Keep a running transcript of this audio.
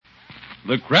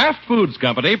the Kraft Foods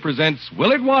Company presents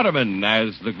Willard Waterman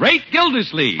as the Great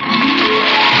Gildersleeve.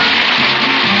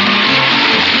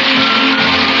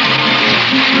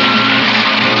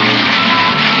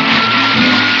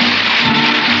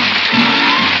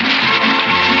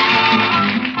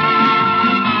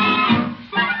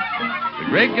 The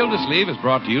Great Gildersleeve is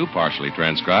brought to you, partially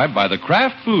transcribed, by the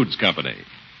Kraft Foods Company.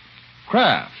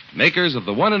 Kraft, makers of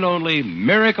the one and only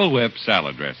Miracle Whip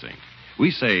salad dressing. We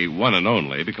say one and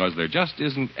only because there just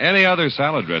isn't any other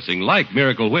salad dressing like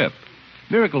Miracle Whip.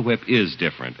 Miracle Whip is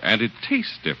different, and it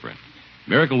tastes different.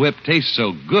 Miracle Whip tastes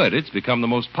so good, it's become the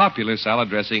most popular salad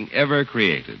dressing ever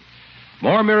created.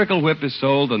 More Miracle Whip is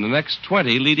sold than the next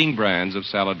 20 leading brands of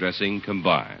salad dressing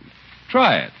combined.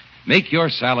 Try it. Make your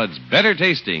salads better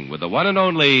tasting with the one and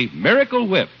only Miracle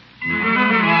Whip.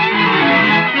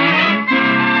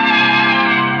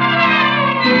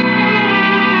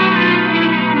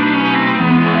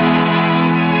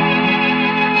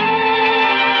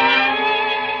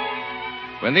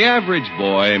 When the average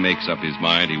boy makes up his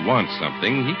mind he wants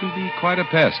something, he can be quite a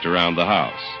pest around the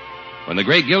house. When the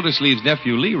great Gildersleeve's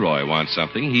nephew Leroy wants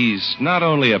something, he's not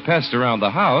only a pest around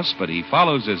the house, but he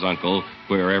follows his uncle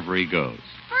wherever he goes.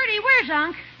 Bertie, where's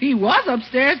Unc? He was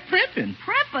upstairs primping.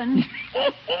 Primping?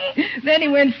 Then he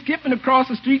went skipping across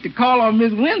the street to call on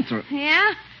Miss Winthrop.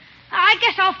 Yeah? I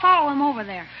guess I'll follow him over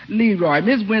there. Leroy,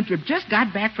 Miss Winthrop just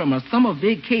got back from a summer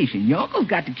vacation. Your uncle's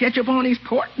got to catch up on his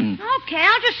courting. Okay,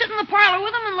 I'll just sit in the parlor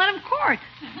with him and let him court.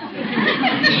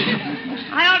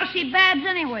 I ought to see Babs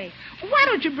anyway. Why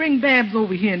don't you bring Babs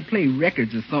over here and play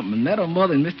records or something and let her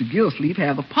mother and Mr. Gildersleeve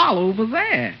have the parlor over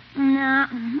there? Nah,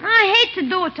 I hate to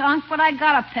do it to Unc, but I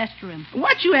gotta pester him.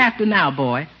 What you after now,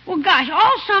 boy? Well, gosh,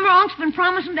 all summer Unc's been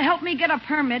promising to help me get a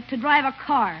permit to drive a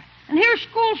car. And here's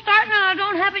school starting and I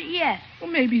don't have it yet. Well,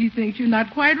 maybe he thinks you're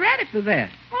not quite ready for that.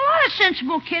 Well, a lot of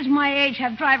sensible kids my age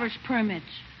have driver's permits.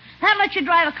 That lets you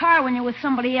drive a car when you're with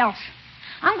somebody else.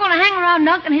 I'm going to hang around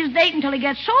Unc and his date until he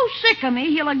gets so sick of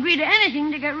me he'll agree to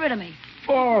anything to get rid of me.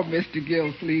 Poor Mr.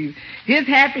 Gildersleeve. His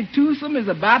happy twosome is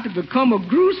about to become a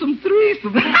gruesome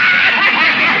threesome.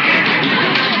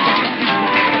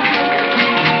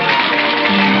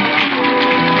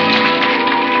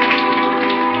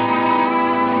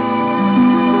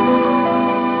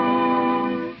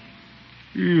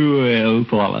 Well,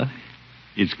 Paula,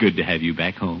 it's good to have you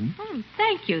back home. Oh,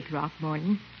 thank you,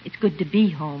 Throckmorton. It's good to be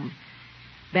home.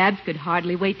 Babs could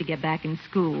hardly wait to get back in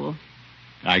school.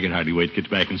 I can hardly wait to get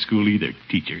back in school either,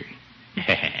 teacher.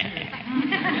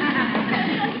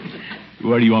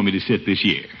 Where do you want me to sit this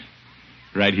year?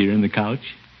 Right here on the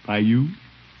couch? By you?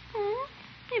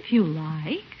 If you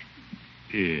like.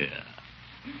 Yeah.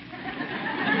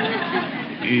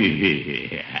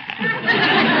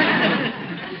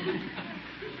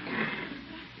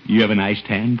 You have a nice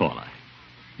tan, Paula.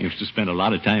 You used to spend a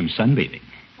lot of time sunbathing.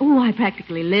 Oh, I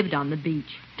practically lived on the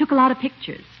beach. Took a lot of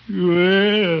pictures.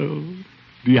 Well,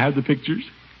 do you have the pictures?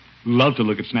 Love to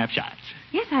look at snapshots.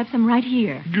 Yes, I have some right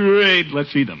here. Great,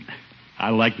 let's see them.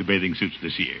 I like the bathing suits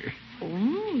this year.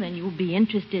 Oh, then you'll be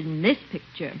interested in this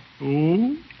picture.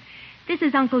 Oh? This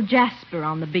is Uncle Jasper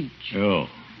on the beach. Oh.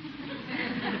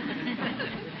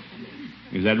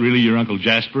 Is that really your Uncle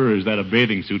Jasper, or is that a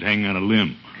bathing suit hanging on a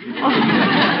limb?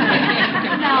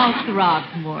 Now,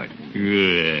 Throckmorton.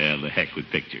 Well, the heck with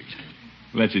pictures.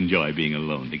 Let's enjoy being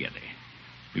alone together.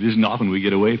 It isn't often we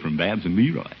get away from Babs and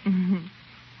Leroy. Mm-hmm.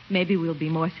 Maybe we'll be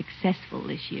more successful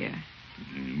this year.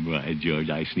 Why,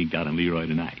 George, I sneaked out on Leroy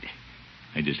tonight.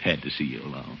 I just had to see you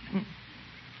alone.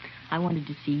 I wanted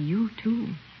to see you,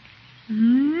 too.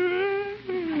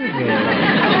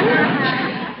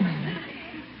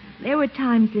 There were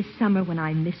times this summer when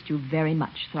I missed you very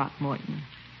much, Throckmorton.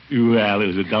 Well, it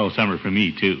was a dull summer for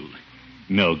me, too.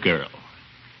 No girl.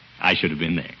 I should have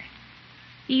been there.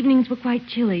 Evenings were quite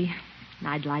chilly, and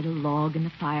I'd light a log in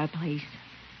the fireplace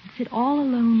and sit all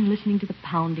alone listening to the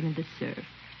pounding of the surf.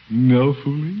 No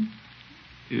fooling?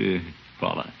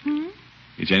 Paula,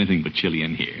 it's anything but chilly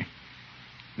in here.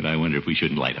 But I wonder if we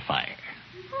shouldn't light a fire.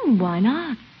 Why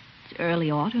not? It's early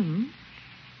autumn.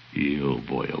 Oh,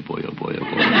 boy, oh, boy, oh, boy, oh,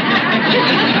 boy.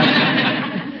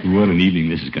 What an evening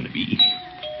this is going to be.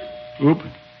 Oop,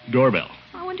 doorbell.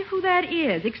 I wonder who that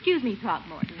is. Excuse me,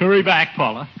 Throckmorton. Hurry back,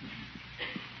 Paula.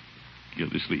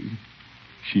 Gildersleeve,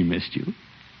 she missed you.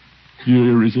 You're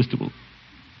irresistible.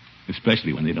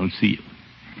 Especially when they don't see you.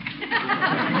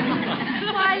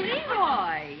 Why,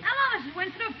 Leroy. Hello, Mrs.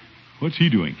 Winthrop. What's he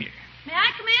doing here? May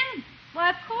I come in? Why,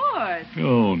 of course.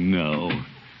 Oh, no.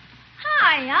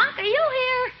 Hi, Unc. Are you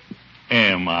here?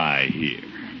 Am I here?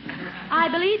 I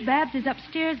believe Babs is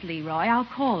upstairs, Leroy. I'll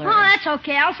call her. Oh, that's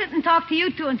okay. I'll sit and talk to you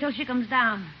two until she comes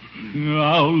down.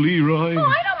 Oh, Leroy. Oh,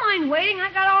 I don't mind waiting.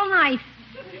 I got all night.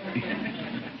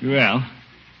 Well,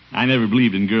 I never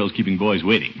believed in girls keeping boys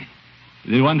waiting.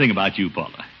 There's one thing about you,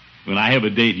 Paula. When I have a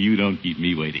date, you don't keep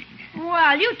me waiting.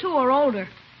 Well, you two are older.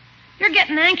 You're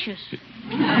getting anxious.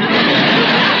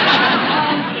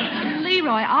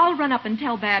 Leroy, I'll run up and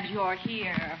tell Babs you're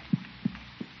here.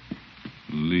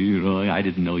 Leroy, I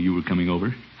didn't know you were coming over.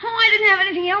 Oh, I didn't have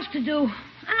anything else to do. And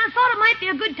I thought it might be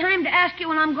a good time to ask you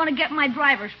when I'm going to get my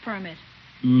driver's permit.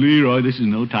 Leroy, this is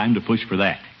no time to push for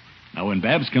that. Now, when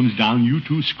Babs comes down, you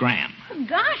two scram. Oh,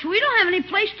 gosh, we don't have any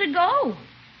place to go.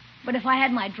 But if I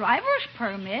had my driver's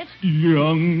permit...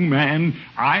 Young man,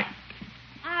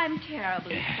 I'm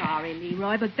terribly sorry,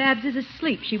 Leroy, but Babs is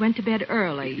asleep. She went to bed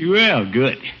early. Well,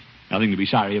 good. Nothing to be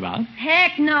sorry about.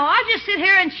 Heck no, I'll just sit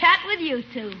here and chat with you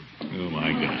two. Oh,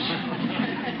 my gosh.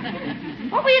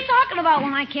 What were you talking about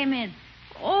when I came in?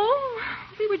 Oh,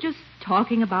 we were just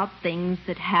talking about things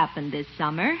that happened this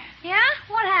summer. Yeah?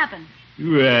 What happened?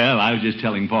 Well, I was just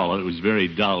telling Paula it was very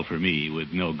dull for me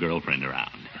with no girlfriend around.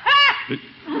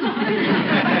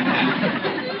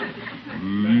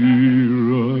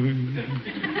 Leroy.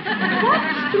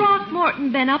 What's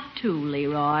Throckmorton been up to,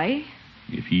 Leroy?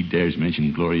 If he dares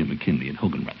mention Gloria McKinley and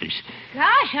Hogan Brothers.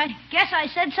 Gosh, I guess I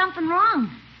said something wrong.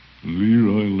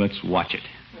 Leroy, let's watch it.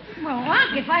 Well,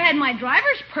 Unc, if I had my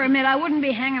driver's permit, I wouldn't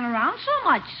be hanging around so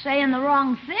much, saying the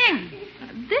wrong thing.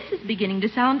 This is beginning to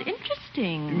sound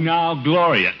interesting. Now,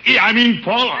 Gloria.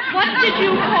 Paula. What did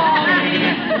you call me?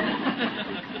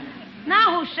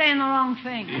 Now who's saying the wrong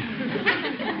thing?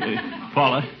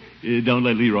 Paula, don't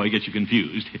let Leroy get you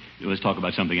confused. Let's talk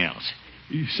about something else.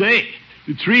 Say,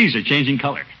 the trees are changing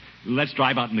color. Let's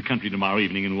drive out in the country tomorrow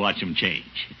evening and watch them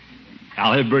change.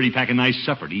 I'll have Bertie pack a nice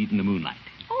supper to eat in the moonlight.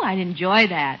 Oh, I'd enjoy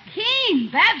that. Keen,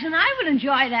 Babs and I would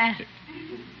enjoy that.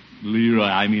 Leroy,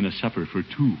 I mean a supper for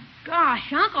two.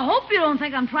 Gosh, Unc, I hope you don't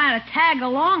think I'm trying to tag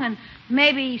along and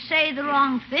maybe say the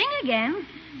wrong thing again.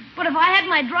 But if I had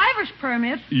my driver's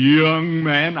permit... Young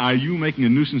man, are you making a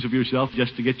nuisance of yourself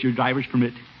just to get your driver's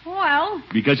permit? Well...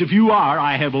 Because if you are,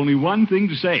 I have only one thing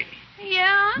to say.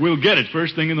 Yeah? We'll get it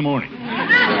first thing in the morning.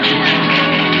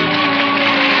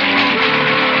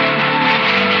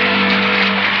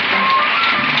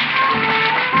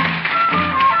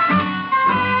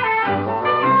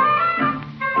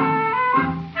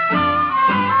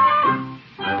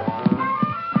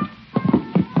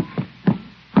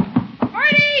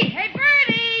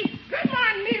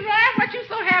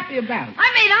 About?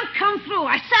 I made Unc come through.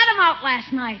 I sat him out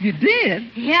last night. You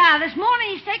did? Yeah, this morning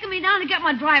he's taking me down to get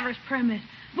my driver's permit.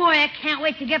 Boy, I can't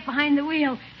wait to get behind the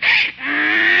wheel.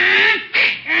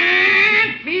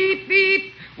 Beep,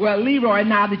 beep. Well, Leroy,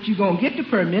 now that you're going to get the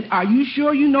permit, are you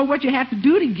sure you know what you have to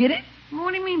do to get it?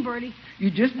 What do you mean, Bertie? You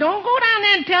just don't go down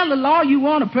there and tell the law you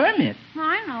want a permit.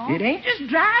 I know. It ain't just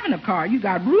driving a car. You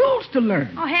got rules to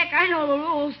learn. Oh, heck, I know the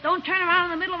rules. Don't turn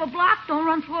around in the middle of a block. Don't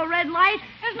run through a red light.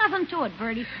 There's nothing to it,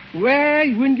 Bertie. Well,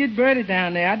 you wouldn't get Bertie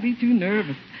down there. I'd be too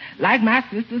nervous. Like my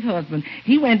sister's husband.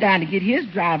 He went down to get his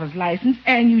driver's license,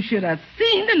 and you should have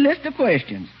seen the list of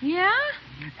questions. Yeah?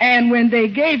 And when they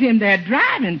gave him that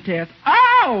driving test,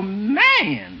 oh,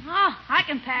 man. Oh, I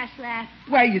can pass that.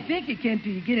 Well, you think you can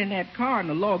till you get in that car and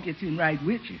the law gets in right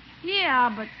with you.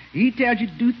 Yeah, but... He tells you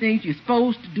to do things you're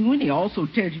supposed to do, and he also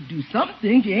tells you to do some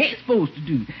things you ain't supposed to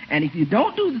do. And if you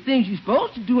don't do the things you're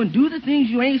supposed to do and do the things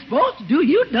you ain't supposed to do,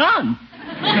 you're done.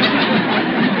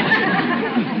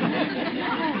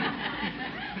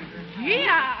 Gee,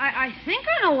 I think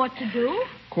I know what to do.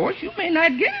 Of course, you may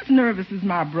not get as nervous as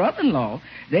my brother-in-law.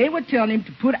 They would tell him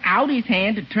to put out his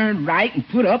hand to turn right and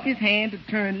put up his hand to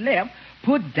turn left.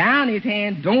 Put down his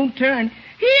hand, don't turn.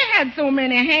 He had so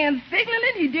many hands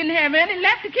signaling he didn't have any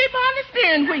left to keep on the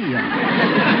steering wheel.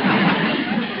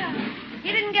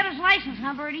 He didn't get his license,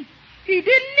 huh, Bertie? He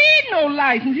didn't need no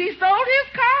license. He sold his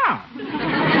car.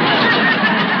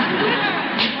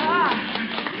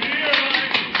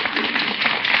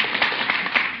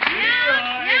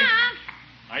 Yeah.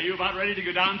 Are you about ready to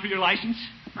go down for your license?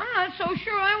 I'm not so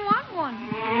sure I want one.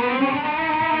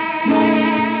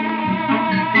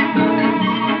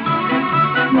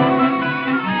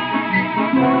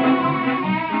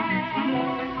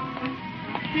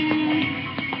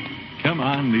 Come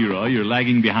on, Leroy. You're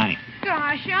lagging behind.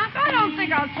 Gosh, Unc, I don't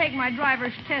think I'll take my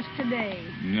driver's test today.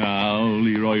 No,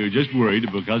 Leroy, you're just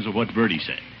worried because of what Bertie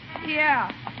said.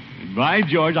 Yeah. By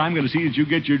George, I'm going to see that you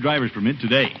get your driver's permit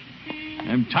today.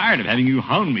 I'm tired of having you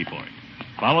hound me for it.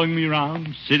 Following me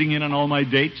around, sitting in on all my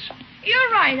dates.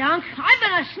 You're right, Unc. I've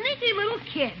been a sneaky little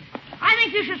kid. I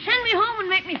think you should send me home and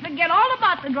make me forget all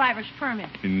about the driver's permit.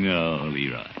 No,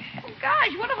 Leroy.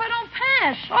 gosh, what if I don't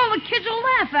pass? All the kids will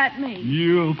laugh at me.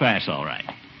 You'll pass all right.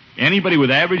 Anybody with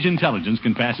average intelligence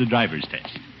can pass a driver's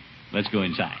test. Let's go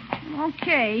inside.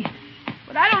 Okay.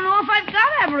 But I don't know if I've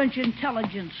got average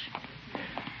intelligence.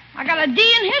 I got a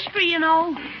D in history, you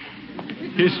know.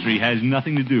 History has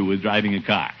nothing to do with driving a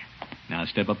car. Now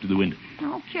step up to the window.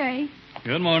 Okay.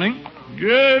 Good morning.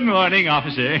 Good morning,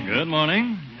 officer. Good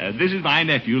morning. This is my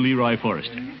nephew, Leroy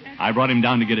Forrester. I brought him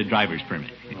down to get a driver's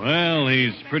permit. Well,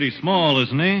 he's pretty small,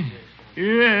 isn't he?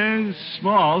 Yes,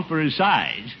 small for his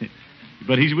size.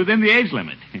 But he's within the age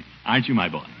limit. Aren't you, my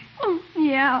boy? Oh,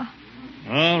 yeah.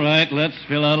 All right, let's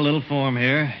fill out a little form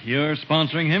here. You're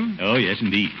sponsoring him? Oh, yes,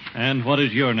 indeed. And what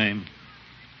is your name?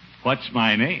 What's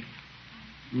my name?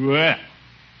 Well,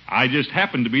 I just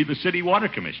happen to be the city water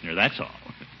commissioner, that's all.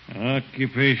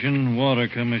 Occupation Water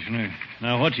Commissioner.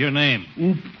 Now, what's your name?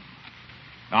 Oop.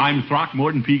 I'm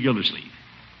Throckmorton P. Gildersleeve,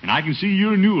 and I can see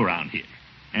you're new around here,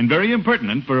 and very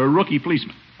impertinent for a rookie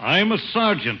policeman. I'm a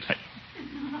sergeant.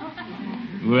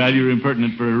 Well, you're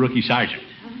impertinent for a rookie sergeant.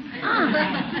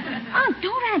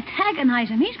 Don't antagonize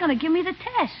him. He's going to give me the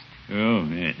test. Oh,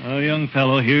 yes. Young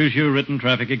fellow, here's your written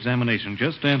traffic examination.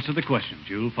 Just answer the questions.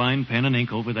 You'll find pen and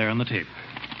ink over there on the table.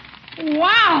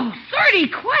 Wow, 30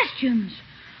 questions.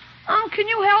 Can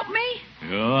you help me?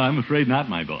 Oh, I'm afraid not,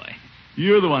 my boy.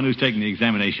 You're the one who's taking the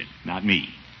examination, not me.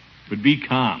 But be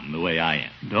calm the way I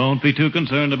am. Don't be too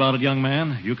concerned about it, young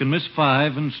man. You can miss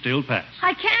 5 and still pass.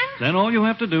 I can? Then all you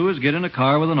have to do is get in a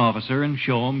car with an officer and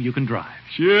show him you can drive.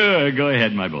 Sure, go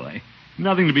ahead, my boy.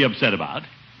 Nothing to be upset about.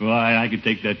 Why, I could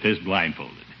take that test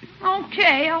blindfolded.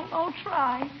 Okay, I'll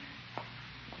try.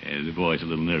 The boy's a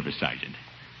little nervous, Sergeant.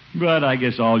 But I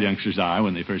guess all youngsters are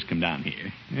when they first come down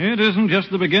here. It isn't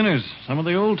just the beginners. Some of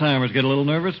the old-timers get a little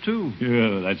nervous, too.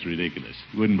 Oh, that's ridiculous.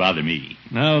 Wouldn't bother me.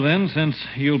 Now then, since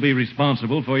you'll be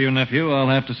responsible for your nephew, I'll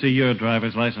have to see your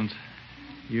driver's license.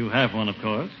 You have one, of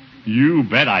course. You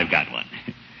bet I've got one.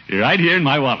 Right here in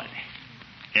my wallet.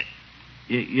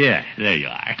 Yeah, there you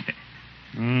are.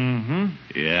 Mm-hmm.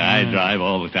 Yeah, I drive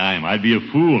all the time. I'd be a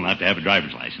fool not to have a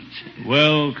driver's license.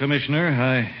 Well, Commissioner,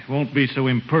 I won't be so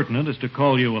impertinent as to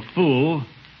call you a fool,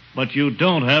 but you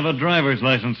don't have a driver's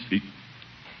license.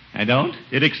 I don't?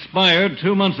 It expired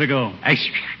 2 months ago.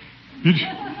 It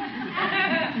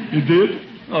did?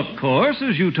 Of course,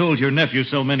 as you told your nephew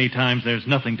so many times, there's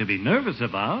nothing to be nervous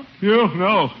about.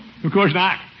 No, of course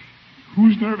not.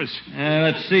 Who's nervous?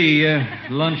 Let's see.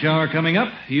 Lunch hour coming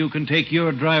up. You can take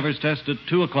your driver's test at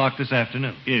 2 o'clock this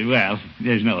afternoon. Well,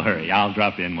 there's no hurry. I'll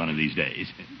drop in one of these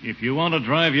days. If you want to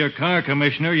drive your car,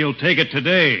 Commissioner, you'll take it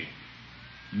today.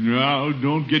 No,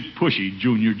 don't get pushy,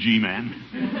 Junior G-Man.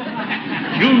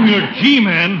 Junior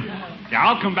G-Man? Yeah,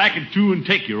 I'll come back at 2 and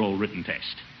take your old written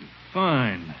test.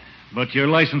 Fine. But your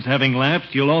license having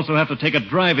lapsed, you'll also have to take a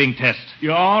driving test.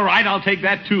 Yeah, all right, I'll take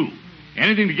that, too.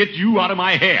 Anything to get you out of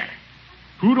my hair.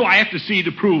 Who do I have to see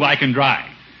to prove I can drive?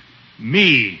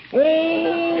 Me. Oh!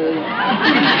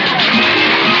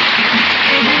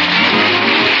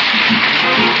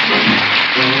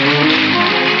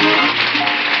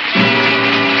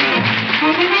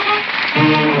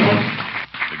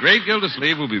 The great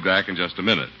Gildersleeve will be back in just a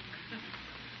minute.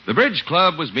 The bridge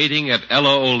club was meeting at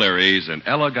Ella O'Leary's, and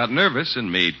Ella got nervous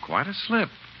and made quite a slip.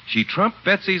 She trumped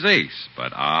Betsy's ace,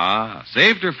 but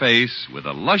saved her face with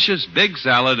a luscious big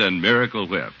salad and Miracle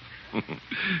Whip.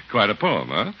 Quite a poem,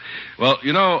 huh? Well,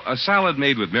 you know, a salad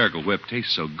made with Miracle Whip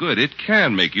tastes so good it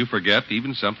can make you forget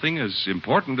even something as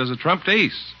important as a trumped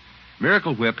ace.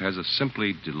 Miracle Whip has a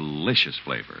simply delicious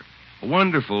flavor, a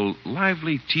wonderful,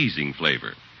 lively, teasing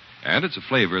flavor. And it's a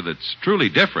flavor that's truly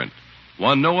different,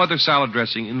 one no other salad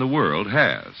dressing in the world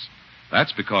has.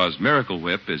 That's because Miracle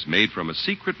Whip is made from a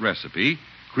secret recipe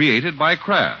created by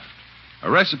Kraft, a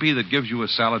recipe that gives you a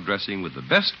salad dressing with the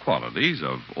best qualities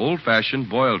of old-fashioned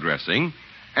boiled dressing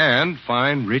and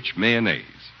fine, rich mayonnaise.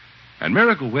 And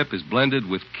Miracle Whip is blended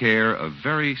with care a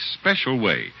very special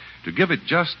way to give it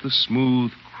just the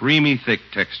smooth, creamy, thick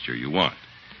texture you want.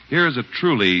 Here's a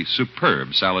truly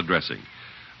superb salad dressing.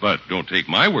 But don't take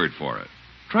my word for it.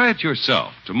 Try it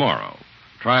yourself tomorrow.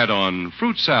 Try it on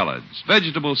fruit salads,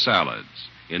 vegetable salads,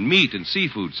 in meat and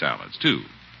seafood salads, too.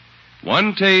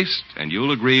 One taste, and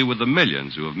you'll agree with the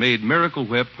millions who have made Miracle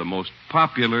Whip the most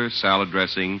popular salad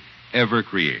dressing ever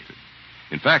created.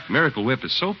 In fact, Miracle Whip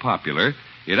is so popular,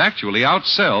 it actually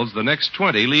outsells the next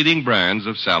 20 leading brands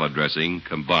of salad dressing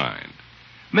combined.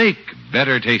 Make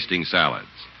better-tasting salads.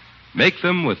 Make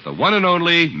them with the one and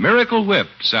only Miracle Whip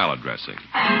salad dressing.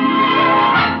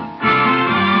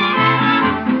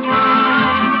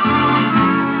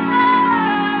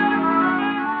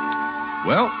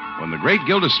 Well, when the great great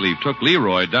Gildersleeve took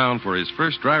Leroy down for his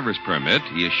first driver's permit,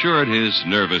 he assured his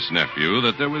nervous nephew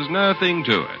that there was nothing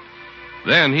to it.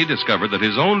 Then he discovered that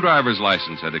his own driver's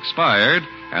license had expired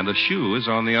and the shoe is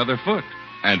on the other foot,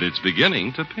 and it's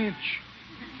beginning to pinch.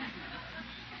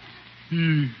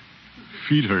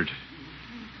 Feet hurt.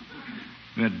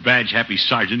 That badge-happy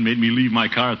sergeant made me leave my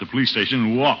car at the police station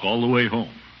and walk all the way home.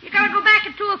 You gotta go back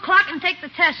at 2 o'clock and take the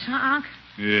test, huh, Unc?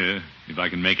 Yeah, if I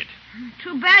can make it.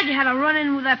 Too bad you had to run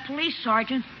in with that police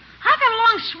sergeant. I got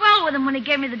along swell with him when he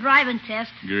gave me the driving test.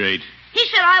 Great. He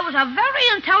said I was a very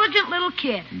intelligent little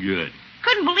kid. Good.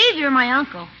 Couldn't believe you're my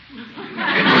uncle.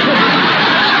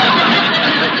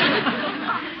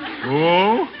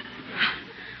 Oh?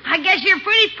 I guess you're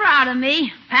pretty proud of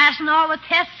me, passing all the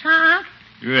tests, huh, Unc?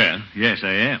 Well, yes,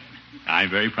 I am. I'm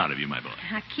very proud of you, my boy.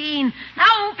 Keen. Now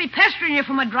I won't be pestering you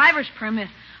for my driver's permit.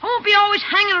 I won't be always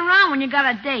hanging around when you got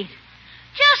a date.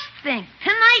 Just think,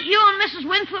 tonight you and Mrs.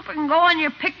 Winthrop can go on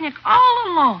your picnic all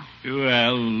alone.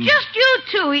 Well... Just you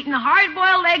two eating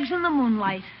hard-boiled eggs in the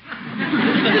moonlight.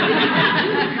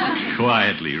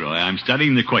 Quiet, Leroy. I'm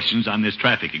studying the questions on this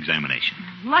traffic examination.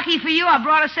 Lucky for you, I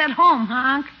brought a set home,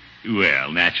 huh, Unc?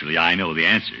 Well, naturally, I know the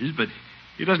answers, but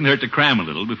it doesn't hurt to cram a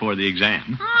little before the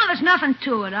exam. Oh, there's nothing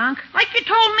to it, Unc. Like you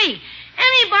told me,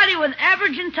 anybody with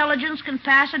average intelligence can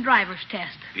pass a driver's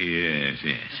test. Yes.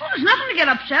 Well, there's nothing to get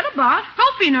upset about.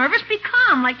 Don't be nervous. Be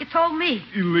calm, like you told me.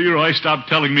 Leroy, stop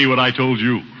telling me what I told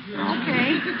you. Okay.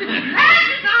 Lunch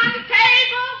on the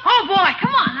table. Oh, boy,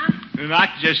 come on, Unc. Not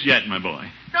just yet, my boy.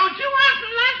 Don't you want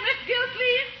some lunch, Miss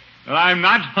Gildersleeve? Well, I'm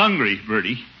not hungry,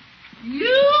 Bertie.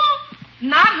 You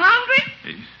not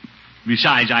hungry?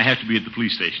 Besides, I have to be at the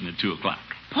police station at 2 o'clock.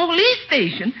 Police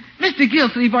station? Mr.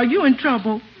 Gildersleeve, are you in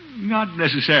trouble? Not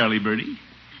necessarily, Bertie.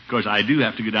 Of course, I do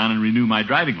have to go down and renew my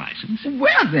driving license.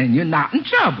 Well, then, you're not in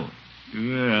trouble.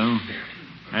 Well,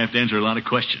 I have to answer a lot of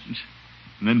questions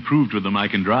and then prove to them I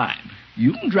can drive.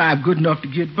 You can drive good enough to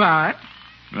get by.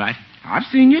 Right? I've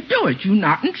seen you do it. You're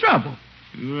not in trouble.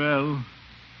 Well,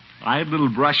 I had a little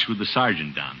brush with the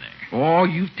sergeant down there. Oh,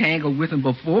 you've tangled with him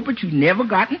before, but you never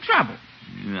got in trouble.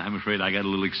 I'm afraid I got a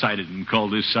little excited and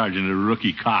called this sergeant a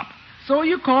rookie cop. So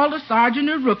you call the sergeant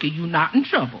a rookie. You're not in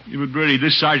trouble. Yeah, but, Bertie,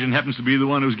 this sergeant happens to be the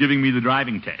one who's giving me the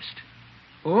driving test.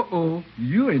 Uh-oh.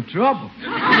 You're in trouble.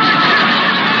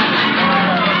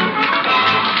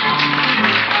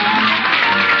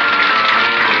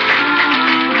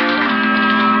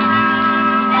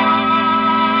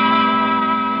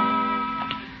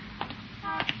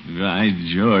 By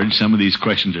George, some of these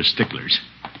questions are sticklers.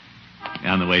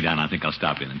 On the way down, I think I'll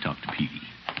stop in and talk to Peavy.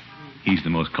 He's the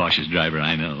most cautious driver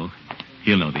I know.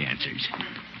 He'll know the answers.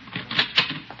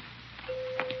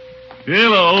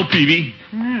 Hello, Peavy.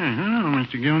 Hello,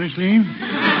 Mr. Gildersleeve.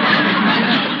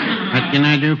 What can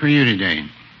I do for you today?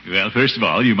 Well, first of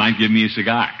all, you might give me a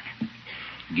cigar.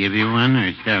 Give you one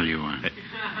or sell you one?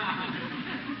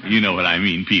 You know what I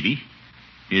mean, Peavy.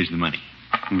 Here's the money.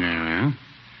 Well,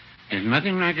 there's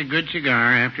nothing like a good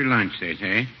cigar after lunch, they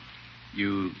say.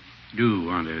 You do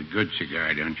want a good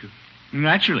cigar, don't you?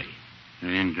 Naturally.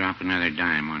 And then drop another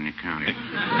dime on the counter.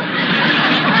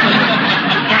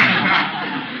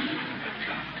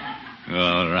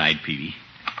 All right, Peavy.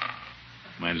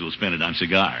 Might as well spend it on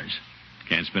cigars.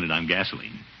 Can't spend it on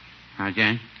gasoline. How's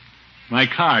that? My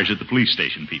car's at the police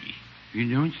station, Peavy. You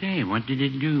don't say. What did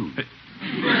it do?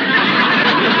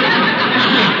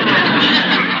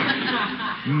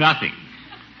 Nothing.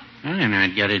 Well, then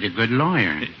I'd get it a good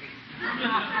lawyer.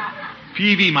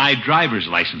 Peavy, my driver's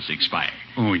license expired.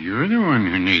 Oh, you're the one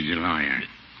who needs a lawyer.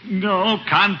 No,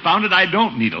 confound it, I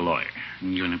don't need a lawyer.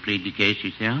 You want to plead the case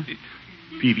yourself?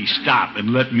 Peavy, stop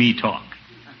and let me talk.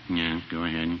 Yeah, go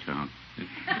ahead and talk.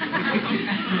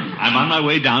 I'm on my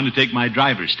way down to take my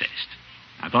driver's test.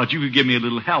 I thought you could give me a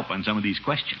little help on some of these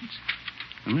questions.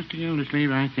 Well, Mr.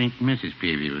 Gildersleeve, I think Mrs.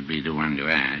 Peavy would be the one to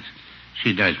ask.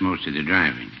 She does most of the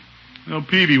driving. Well,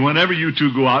 Peavy, whenever you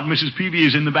two go out, Mrs. Peavy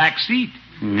is in the back seat.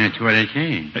 And that's what I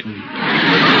say.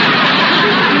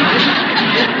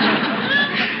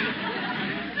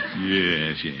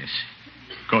 Yes.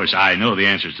 Of course, I know the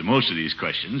answers to most of these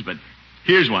questions, but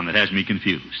here's one that has me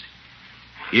confused.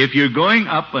 If you're going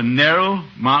up a narrow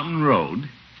mountain road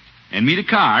and meet a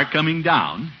car coming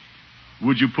down,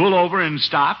 would you pull over and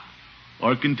stop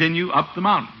or continue up the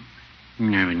mountain?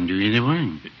 I wouldn't do either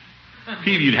one.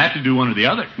 Peavy, you'd have to do one or the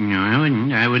other. No, I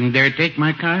wouldn't. I wouldn't dare take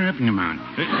my car up in the mountain.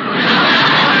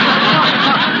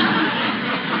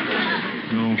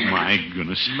 Oh, my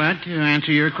goodness. But to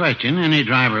answer your question, any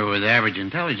driver with average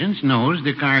intelligence knows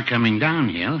the car coming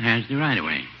downhill has the right of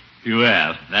way.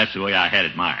 Well, that's the way I had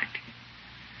it marked.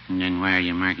 And then why are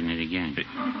you marking it again?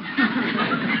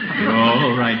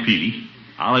 All right, Petey.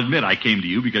 I'll admit I came to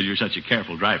you because you're such a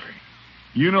careful driver.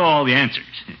 You know all the answers.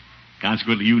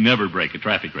 Consequently, you never break a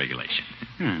traffic regulation.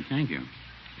 Oh, thank you.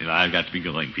 Well, I've got to be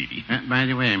going, Petey. By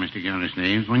the way, Mr.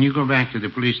 Gildersleeve, when you go back to the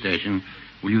police station,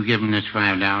 will you give him this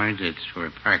 $5? It's for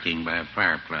parking by a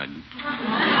fire plug.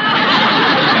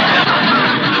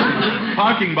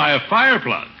 Parking by a fire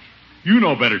plug? You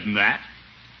know better than that.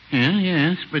 Yeah,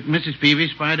 yes, but Mrs. Peavy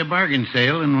spied a bargain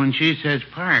sale, and when she says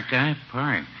park, I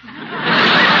park.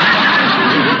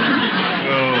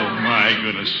 Oh, my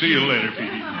goodness. See you later,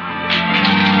 Petey.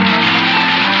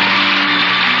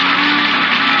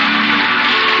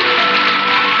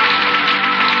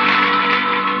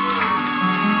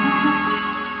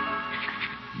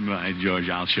 By George,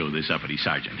 I'll show this uppity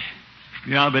sergeant.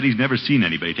 Yeah, I'll bet he's never seen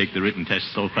anybody take the written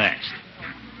test so fast.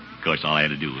 Of course, all I had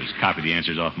to do was copy the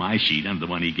answers off my sheet onto the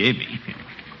one he gave me.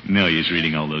 No use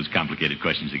reading all those complicated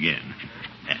questions again.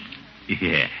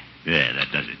 Yeah,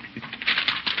 that does it.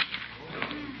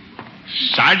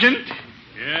 Sergeant?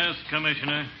 Yes,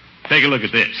 Commissioner. Take a look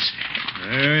at this.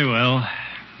 Very well.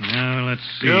 Now, let's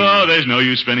see. Oh, there's no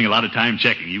use spending a lot of time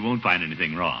checking. You won't find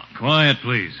anything wrong. Quiet,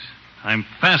 please. I'm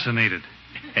fascinated.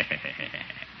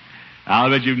 I'll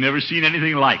bet you've never seen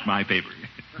anything like my paper.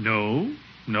 No,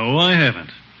 I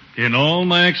haven't. In all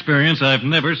my experience, I've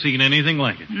never seen anything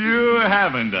like it. You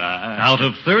haven't, Out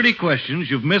of 30 questions,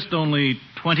 you've missed only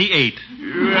 28.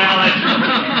 Well,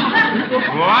 that's...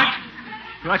 What?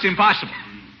 That's impossible.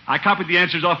 I copied the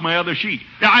answers off my other sheet.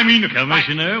 I mean...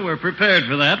 Commissioner, we're prepared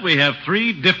for that. We have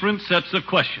 3 different sets of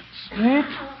questions. Whoop.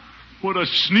 What a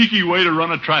sneaky way to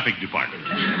run a traffic department.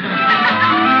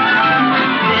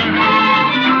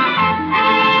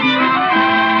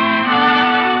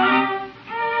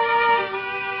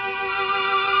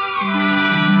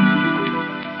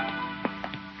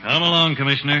 Come along,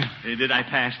 Commissioner. Did I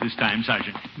pass this time,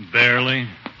 Sergeant? Barely.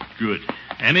 Good.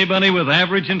 Anybody with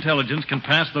average intelligence can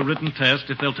pass the written test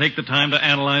if they'll take the time to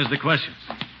analyze the questions.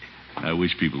 I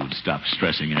wish people would stop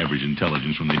stressing average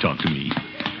intelligence when they talk to me.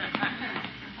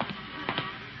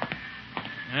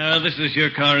 This is your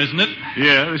car, isn't it?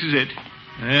 Yeah, this is it.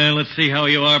 Let's see how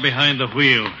you are behind the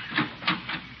wheel.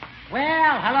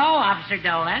 Well, hello, Officer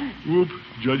Dolan. Whoop,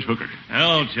 Judge Hooker.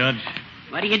 Hello, Judge.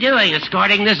 What are you doing,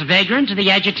 escorting this vagrant to the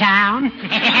edge of town?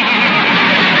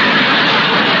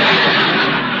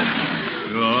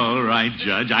 All right,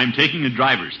 Judge. I'm taking a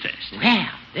driver's test. Well,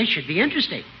 this should be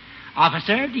interesting.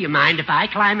 Officer, do you mind if I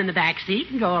climb in the back seat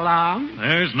and go along?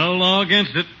 There's no law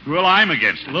against it. Well, I'm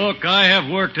against it. Look, I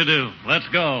have work to do. Let's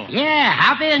go. Yeah,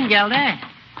 hop in, Gilda.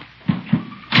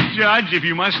 Judge, if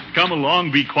you must come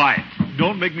along, be quiet.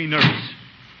 Don't make me nervous.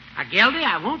 Now, Gilda,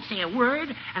 I won't say a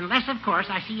word unless, of course,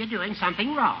 I see you doing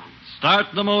something wrong.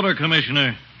 Start the motor,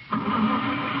 Commissioner.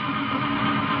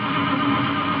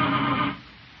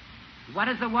 What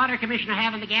does the water commissioner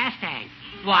have in the gas tank?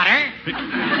 Water?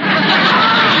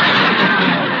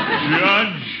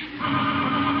 Judge.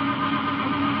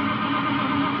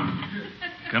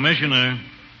 Commissioner.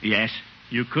 Yes?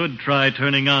 You could try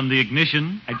turning on the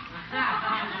ignition.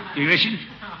 Ignition?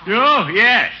 Oh,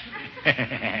 yes.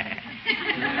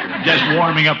 Just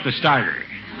warming up the starter.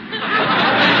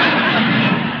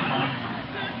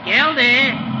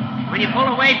 Gilda, when you pull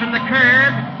away from the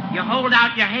curb, you hold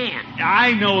out your hand.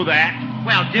 I know that.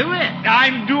 Well, do it.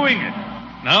 I'm doing it.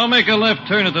 Now make a left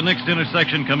turn at the next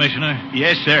intersection, Commissioner.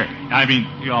 Yes, sir. I mean,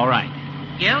 you're all right.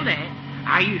 Gilda,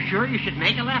 are you sure you should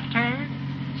make a left turn?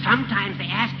 Sometimes they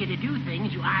ask you to do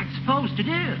things you aren't supposed to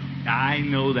do. I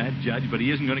know that, Judge, but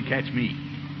he isn't going to catch me.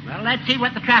 Well, let's see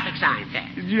what the traffic sign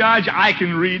says. Judge, I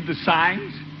can read the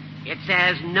signs. It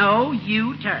says no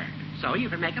U-turn, so you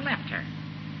can make a left turn.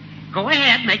 Go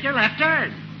ahead, make your left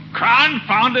turn.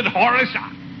 Confounded Horace.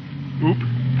 Oop,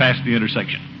 past the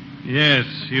intersection. Yes,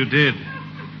 you did.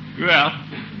 Well,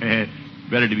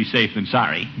 better to be safe than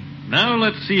sorry. Now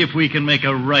let's see if we can make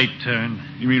a right turn.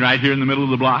 You mean right here in the middle of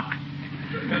the block?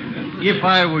 If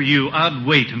I were you, I'd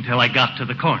wait until I got to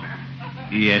the corner.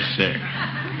 Yes, sir.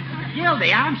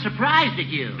 Gildy, I'm surprised at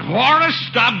you. Horace,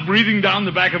 stop breathing down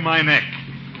the back of my neck.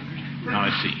 Now,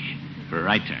 let's see. For a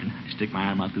right turn, stick my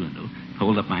arm out the window,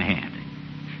 hold up my hand.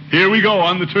 Here we go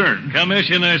on the turn.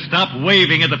 Commissioner, stop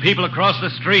waving at the people across the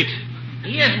street.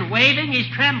 He isn't waving, he's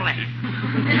trembling.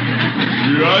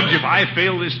 Judge, if I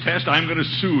fail this test, I'm going to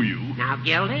sue you. Now,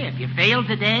 Gildy, if you fail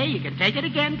today, you can take it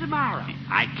again tomorrow.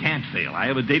 I can't fail. I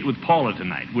have a date with Paula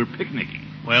tonight. We're picnicking.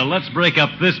 Well, let's break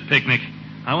up this picnic.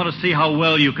 I want to see how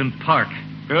well you can park.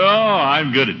 Oh,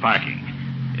 I'm good at parking.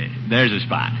 There's a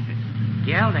spot.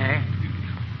 Gildy.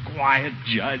 Quiet,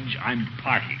 Judge. I'm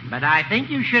parking. But I think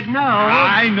you should know.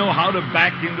 I know how to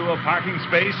back into a parking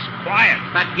space. Quiet.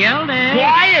 But, Gildy.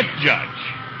 Quiet, Judge.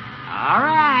 All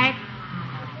right.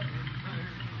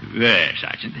 There,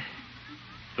 Sergeant.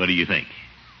 What do you think?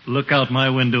 Look out my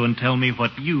window and tell me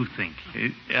what you think.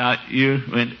 You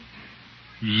went...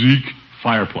 Zeke,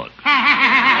 fire plug.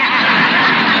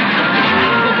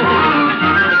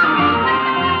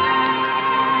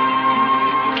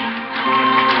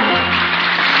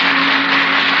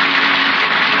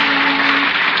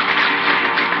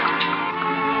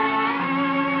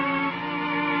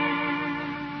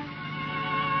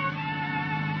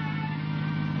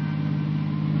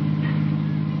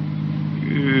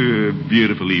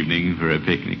 Beautiful evening for a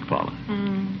picnic, Paula.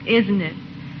 Isn't it?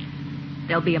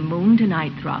 There'll be a moon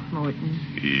tonight, Throckmorton.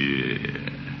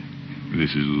 Yeah.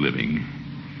 This is living.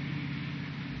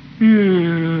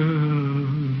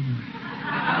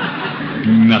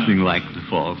 Nothing like the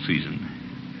fall season.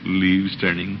 Leaves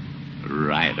turning, a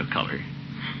riot of color.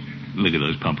 Look at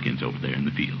those pumpkins over there in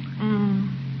the field.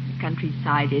 The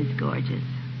countryside is gorgeous.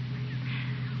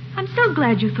 I'm so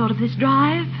glad you thought of this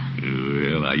drive.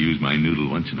 Well, I use my noodle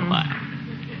once in a while.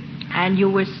 And you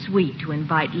were sweet to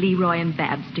invite Leroy and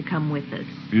Babs to come with us.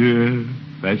 Yeah,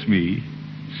 that's me.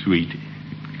 Sweet.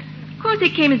 Of course,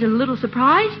 it came as a little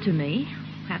surprise to me.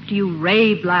 After you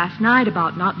raved last night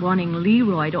about not wanting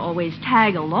Leroy to always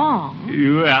tag along.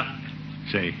 Well,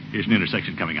 say, here's an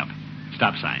intersection coming up.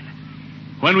 Stop sign.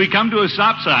 When we come to a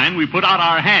stop sign, we put out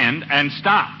our hand and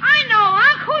stop. I know,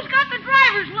 Unc. Who's got the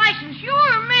driver's license, you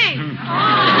or me?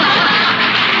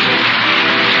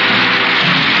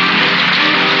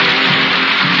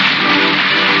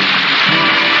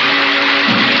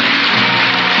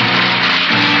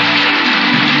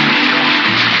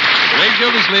 Great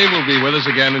Gildersleeve will be with us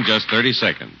again in just 30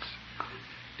 seconds.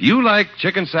 Do you like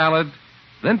chicken salad?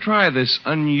 Then try this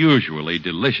unusually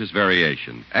delicious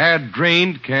variation. Add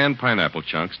drained canned pineapple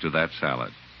chunks to that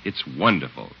salad. It's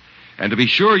wonderful. And to be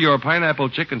sure your pineapple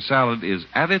chicken salad is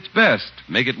at its best,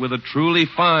 make it with a truly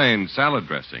fine salad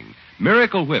dressing.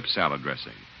 Miracle Whip salad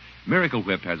dressing. Miracle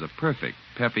Whip has a perfect,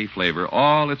 peppy flavor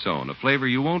all its own, a flavor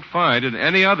you won't find in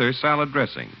any other salad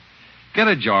dressing. Get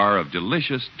a jar of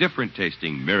delicious,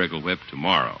 different-tasting Miracle Whip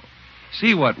tomorrow.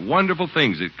 See what wonderful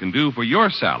things it can do for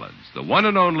your salads. The one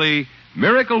and only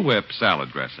Miracle Whip salad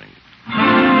dressing.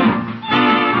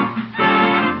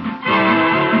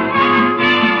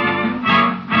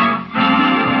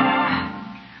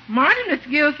 Morning, Miss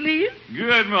Gildersleeve.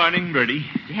 Good morning, Bertie.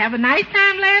 Did you have a nice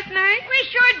time last night? We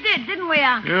sure did, didn't we,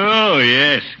 Unc? Oh,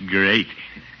 yes, great.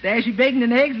 There's your bacon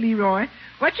and eggs, Leroy.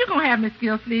 What you gonna have, Miss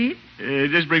Gildersleeve?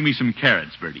 Just bring me some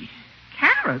carrots, Bertie.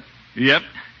 Carrots? Yep.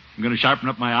 I'm going to sharpen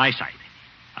up my eyesight.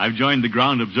 I've joined the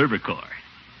Ground Observer Corps.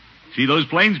 See those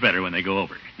planes better when they go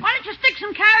over. Why don't you stick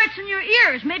some carrots in your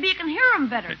ears? Maybe you can hear them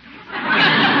better.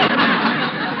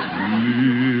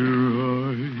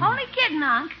 Leroy. Only kidding,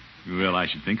 Unc. Well, I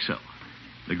should think so.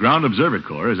 The Ground Observer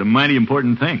Corps is a mighty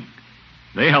important thing.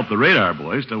 They help the radar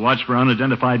boys to watch for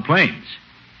unidentified planes.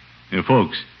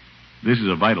 Folks, this is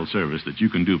a vital service that you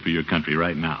can do for your country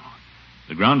right now.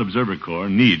 The Ground Observer Corps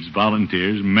needs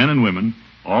volunteers, men and women,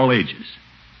 all ages.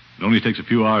 It only takes a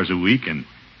few hours a week, and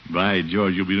by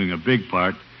George, you'll be doing a big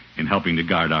part in helping to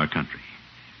guard our country.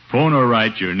 Phone or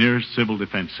write your nearest Civil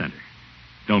Defense Center.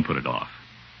 Don't put it off.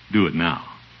 Do it now.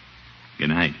 Good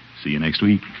night. See you next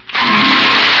week. The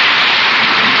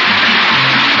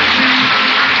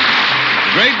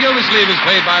Great Gildersleeve is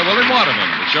played by Willard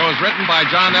Waterman. The show is written by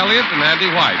John Elliott and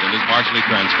Andy White and is partially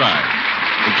transcribed.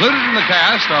 Included in the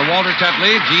cast are Walter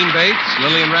Tetley, Gene Bates,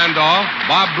 Lillian Randolph,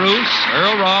 Bob Bruce,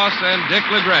 Earl Ross, and Dick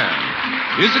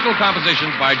LeGrand. Musical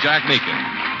compositions by Jack Meakin.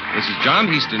 This is John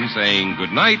Heaston saying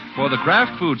good night for the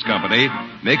Kraft Foods Company,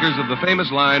 makers of the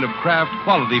famous line of Kraft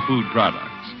quality food products.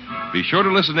 Be sure to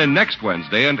listen in next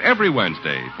Wednesday and every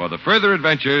Wednesday for the further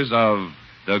adventures of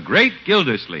the Great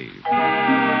Gildersleeve.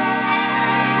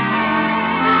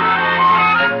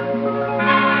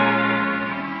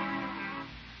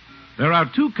 There are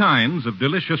two kinds of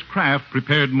delicious Kraft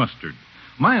prepared mustard.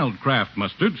 Mild Kraft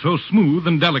mustard, so smooth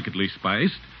and delicately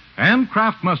spiced, and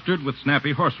Kraft mustard with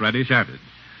snappy horseradish added.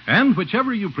 And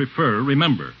whichever you prefer,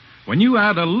 remember, when you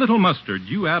add a little mustard,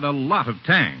 you add a lot of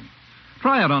tang.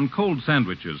 Try it on cold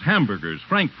sandwiches, hamburgers,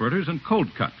 frankfurters, and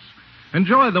cold cuts.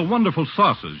 Enjoy the wonderful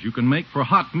sauces you can make for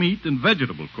hot meat and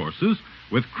vegetable courses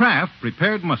with Kraft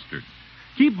prepared mustard.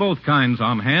 Keep both kinds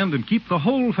on hand and keep the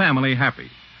whole family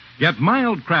happy. Get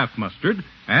mild Kraft mustard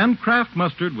and Kraft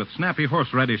mustard with snappy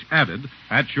horseradish added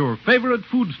at your favorite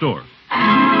food store.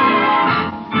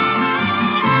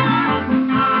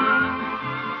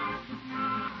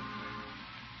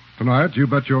 Tonight, You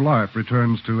Bet Your Life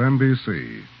returns to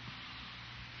NBC.